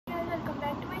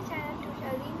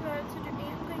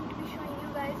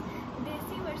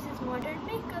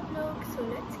look. So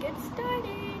let's get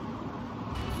started.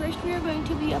 First we are going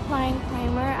to be applying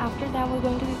primer. After that we're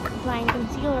going to be applying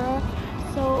concealer.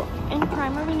 So in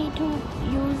primer we need to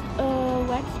use a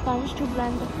wet sponge to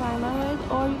blend the primer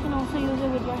with, or you can also use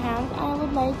it with your hands. I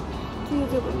would like to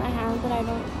use it with my hands, but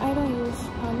I don't use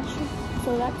sponge,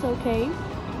 so that's okay.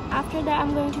 After that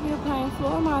I'm going to be applying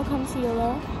Floor Mark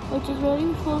concealer, which is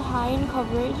really full high in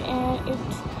coverage, and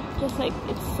it's just like,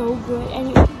 it's so good. And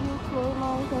you should use Floor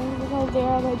Mark because they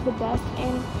are like the best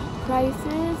in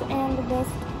prices and the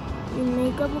best in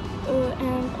makeup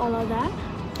and all of that.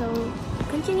 So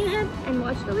continue ahead and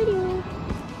watch the video.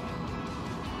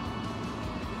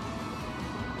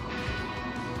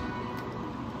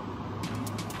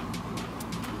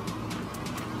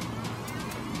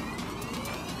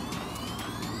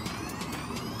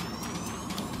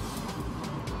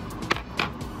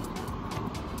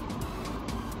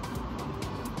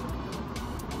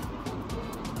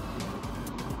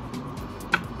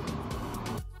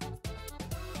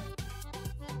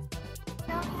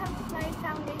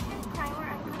 Foundation, primer,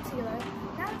 and concealer.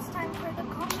 Now it's time for the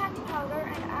compact powder,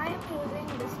 and I am using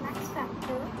this Max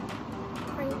Factor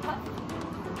Cream Puff.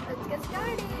 Let's get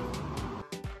started.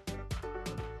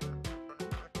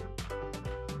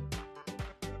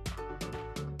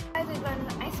 Guys, I got an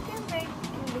ice cream break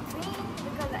in between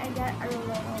because I get a little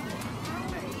bit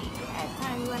hungry at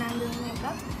times when I'm doing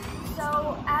makeup.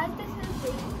 So as this is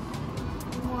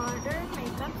a modern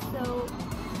makeup, so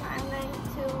I'm going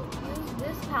to use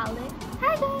this palette.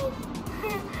 Hi guys!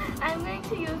 I'm going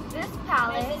to use this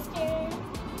palette. Hi sister!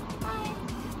 Hi!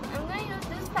 I'm going to use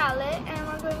this palette, and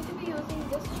we're going to be using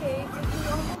this shade, which is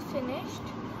almost finished.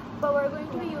 But we're going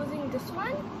to be using this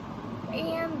one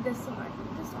and this one.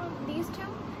 These two.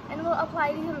 And we'll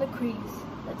apply these on the crease.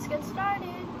 Let's get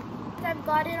started. I've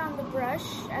got it on the brush,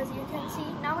 as you can see.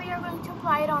 Now we are going to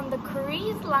apply it on the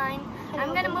crease line. I'm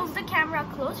going to move the camera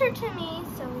closer to me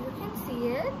so you can see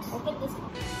it. Open this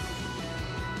one.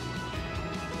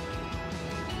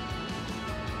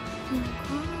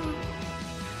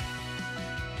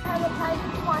 I have applied it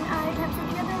to one eye, time for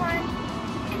the other one.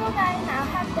 So guys, now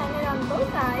I have done it on both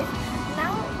eyes.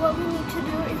 Now what we need to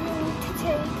do is we need to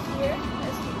take here,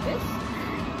 let's do this.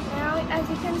 Now as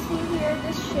you can see here,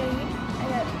 this shade,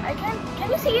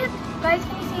 can you see it? Guys,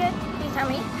 can you see it? Please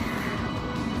tell me.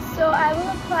 So I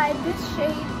will apply this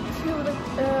shade to the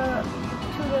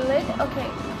lid. Okay,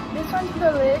 this one to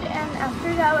the lid, and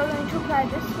after that we're going to apply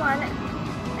this one,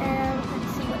 and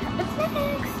let's see what happens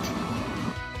next.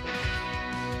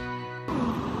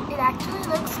 It actually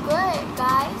looks good,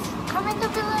 guys. Comment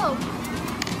down below.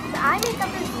 The eye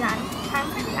makeup is done. Time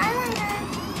for the eyeliner.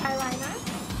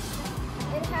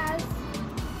 It has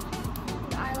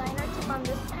the eyeliner tip on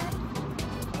this end,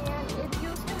 and it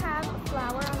used to have a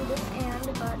flower on this end,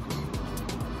 but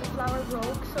the flower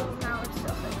broke, so now it's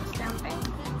just like a stamping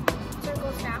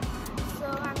circle stamp. So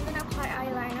I'm gonna apply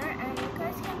eyeliner, and you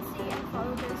guys can see and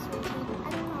follow this routine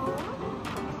at home.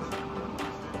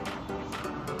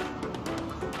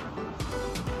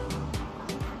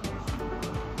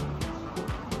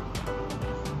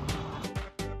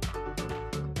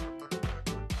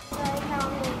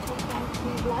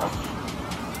 Blush,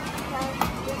 because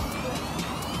this blush,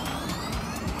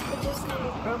 it just kind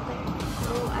of broken,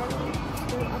 so I will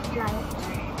still apply it.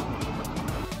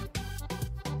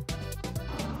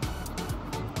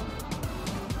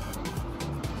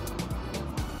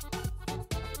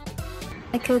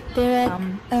 I could be red,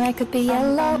 or I could be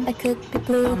yellow, I could be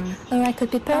blue, or I could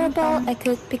be purple, I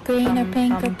could be green or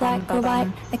pink or black or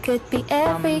white, I could be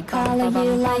every color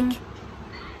you like.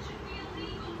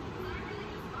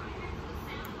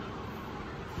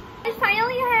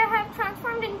 Finally, I have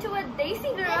transformed into a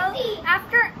Desi girl.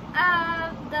 After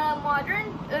the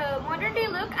modern day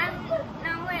look, I'm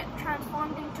now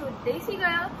transformed into a Desi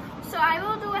girl. So I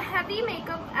will do a heavy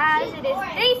makeup as it is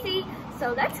Desi.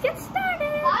 So let's get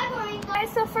started.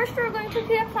 Guys, so first we're going to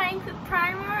be applying the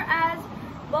primer, as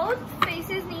both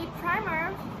faces need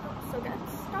primer. So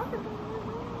let's start.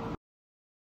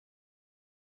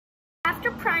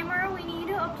 After primer, we need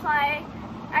to apply.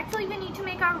 Actually, we need to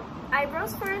make our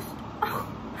eyebrows first. Oh,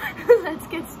 let's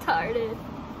get started.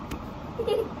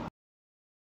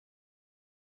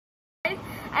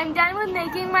 I'm done with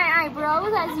making my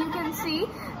eyebrows, as you can see,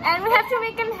 and we have to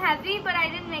make them heavy, but I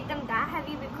didn't make them that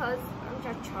heavy because I'm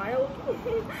a child.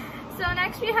 So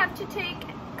next we have to take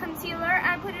concealer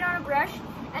and put it on a brush,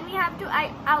 and we have to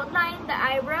outline the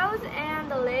eyebrows and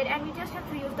the lid, and we just have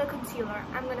to use the concealer.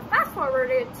 I'm gonna fast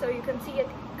forward it so you can see it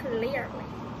clearly.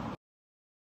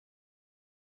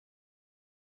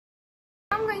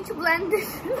 I'm going to blend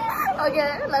this.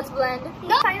 Okay, let's blend.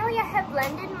 Finally, I have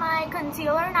blended my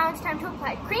concealer. Now it's time to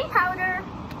apply cream powder.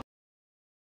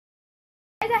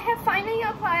 Guys, I have finally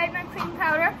applied my cream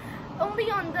powder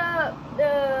only on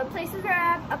the places where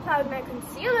I have applied my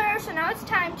concealer. So now it's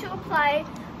time to apply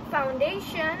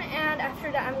foundation, and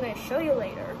after that I'm going to show you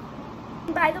later.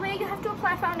 By the way, you have to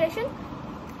apply foundation.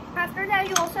 After that,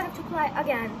 you also have to apply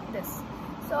again this.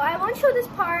 So I won't show this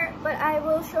part, but I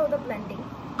will show the blending.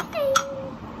 Okay.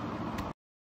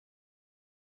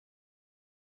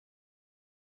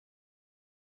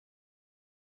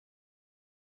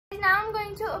 Now I'm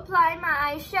going to apply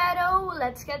my eyeshadow.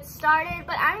 Let's get started.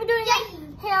 But I'm doing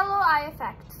a halo eye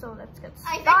effect. So let's get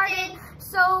started.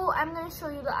 So I'm going to show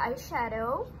you the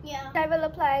eyeshadow. Yeah. I will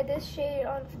apply this shade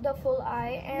on the full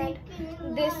eye and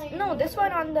this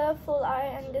one on the full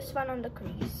eye and this one on the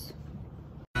crease.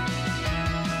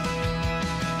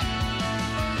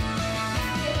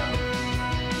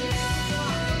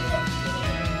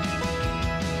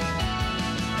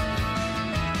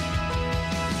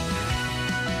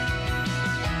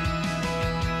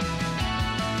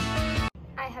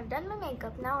 Done my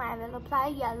makeup. Now I will apply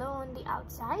yellow on the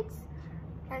outsides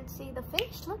and see the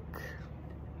finish look.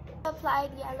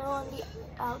 Applied yellow on the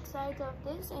outsides of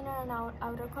this inner and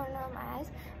outer corner of my eyes.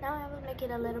 Now I will make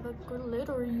it a little bit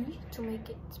glittery to make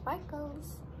it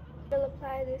sparkles. I will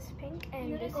apply this pink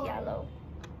and this yellow.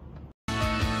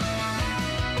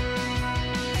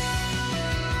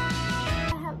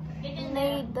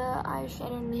 Made the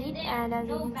eyeshadow neat, and as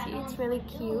you can see, it's really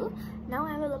cute. Now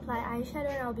I will apply eyeshadow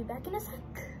and I'll be back in a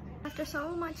sec. After so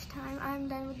much time, I'm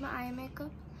done with my eye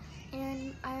makeup,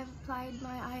 and I have applied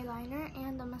my eyeliner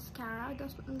and the mascara. The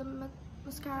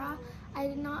mascara I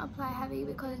did not apply heavy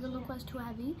because the look was too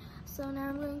heavy. So now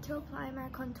I'm going to apply my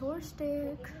contour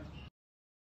stick.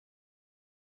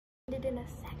 Did in a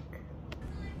sec.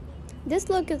 This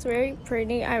look is very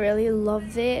pretty. I really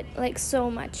love it, like so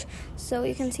much. So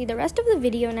you can see the rest of the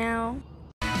video now.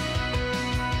 At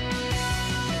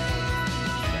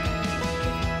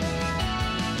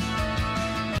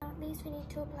least we need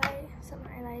to apply some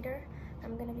highlighter.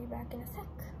 I'm gonna be back in a sec.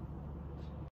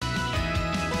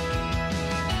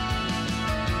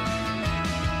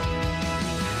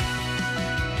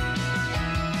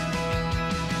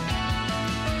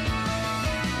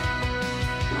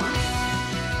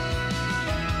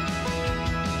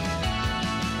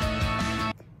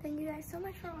 So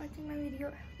much for watching my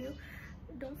video.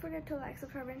 Don't forget to like,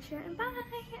 subscribe, and share, and bye.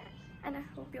 And I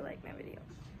hope you like my video.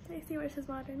 Desi versus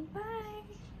Modern. Bye.